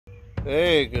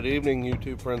Hey, good evening,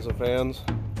 YouTube friends and fans.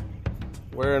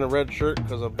 Wearing a red shirt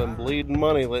because I've been bleeding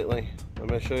money lately.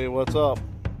 Let me show you what's up.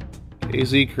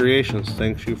 KZ Creations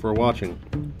thanks you for watching.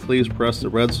 Please press the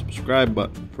red subscribe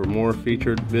button for more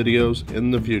featured videos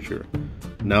in the future.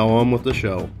 Now on with the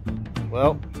show.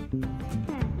 Well,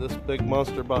 this big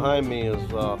monster behind me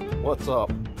is what's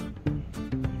up.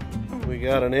 We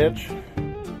got an itch,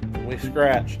 we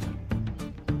scratched.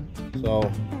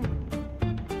 So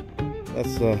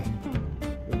that's the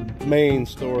main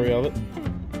story of it.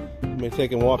 Let me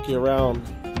take and walk you around,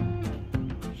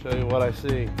 show you what I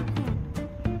see.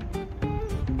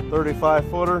 35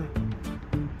 footer.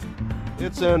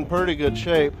 It's in pretty good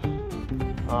shape.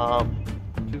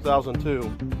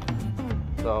 2002.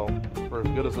 So for as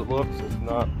good as it looks, it's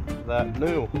not that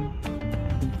new.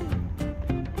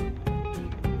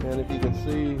 And if you can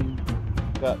see,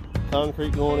 got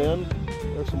concrete going in.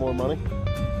 There's some more money.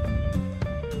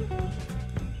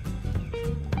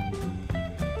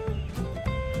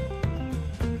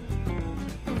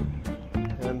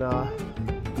 And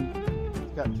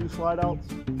got two slide outs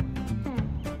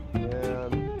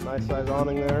and nice size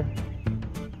awning there.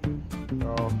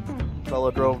 So,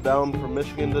 fella drove down from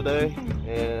Michigan today,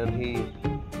 and it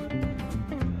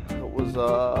was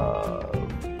a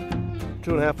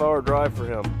 2.5 hour drive for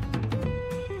him.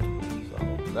 So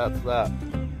that's that.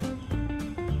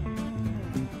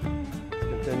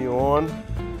 Continue on.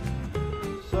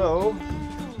 So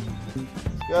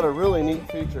it's got a really neat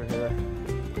feature here.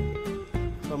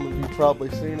 Some of you probably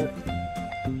seen it.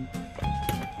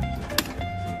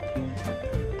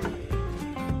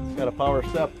 It's got a power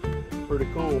step. Pretty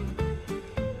cool.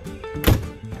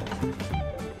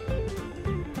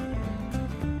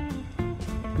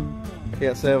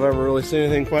 Can't say I've ever really seen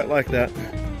anything quite like that.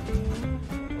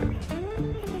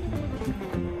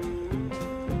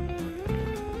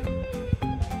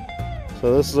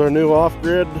 So this is our new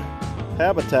off-grid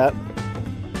habitat.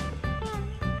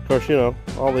 Of course, you know,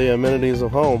 all the amenities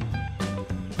of home.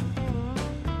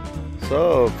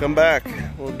 So come back,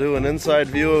 we'll do an inside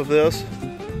view of this.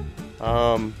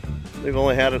 We've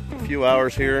only had a few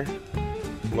hours here,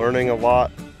 learning a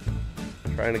lot,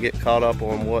 trying to get caught up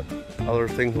on what other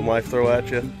things in life throw at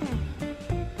you.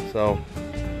 So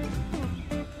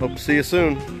hope to see you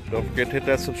soon. Don't forget to hit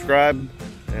that subscribe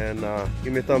and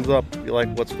give me a thumbs up if you like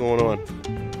what's going on.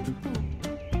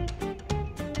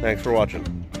 Thanks for watching.